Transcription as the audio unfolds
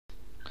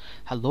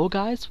Hello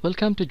guys,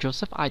 welcome to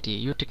Joseph IT,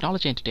 your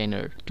technology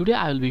entertainer. Today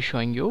I will be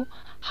showing you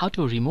how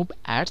to remove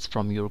ads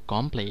from your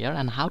GOM player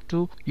and how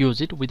to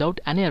use it without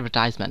any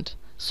advertisement.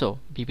 So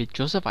be with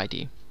Joseph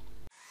IT.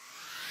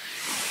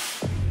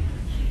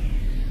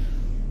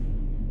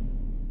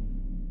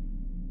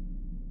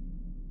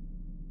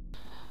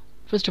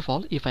 First of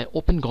all, if I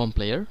open GOM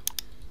player,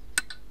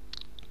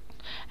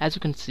 as you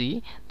can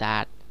see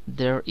that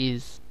there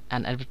is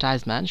an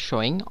advertisement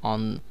showing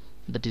on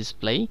the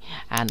display,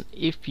 and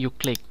if you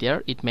click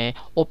there it may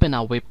open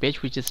a web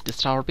page which is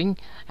disturbing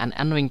and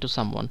annoying to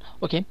someone.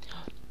 Okay,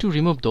 to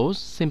remove those,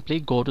 simply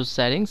go to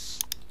settings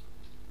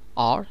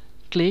or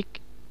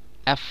click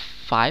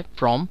F5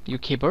 from your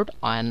keyboard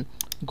and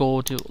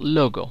go to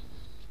logo,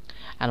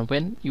 and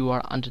when you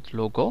are under the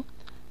logo,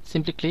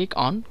 simply click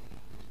on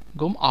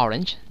GOM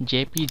Orange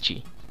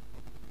JPG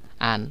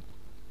and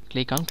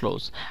click on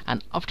close,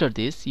 and after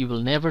this you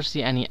will never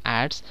see any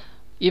ads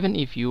even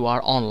if you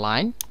are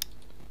online,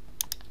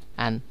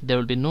 and there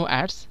will be no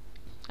ads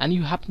and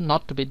you have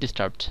not to be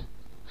disturbed.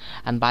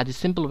 And by this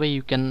simple way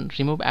you can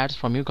remove ads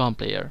from your GOM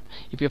player.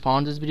 If you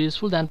found this video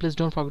useful, then please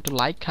don't forget to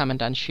like,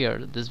 comment and share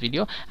this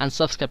video and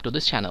subscribe to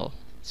this channel.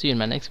 See you in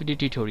my next video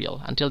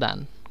tutorial. Until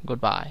then,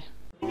 goodbye.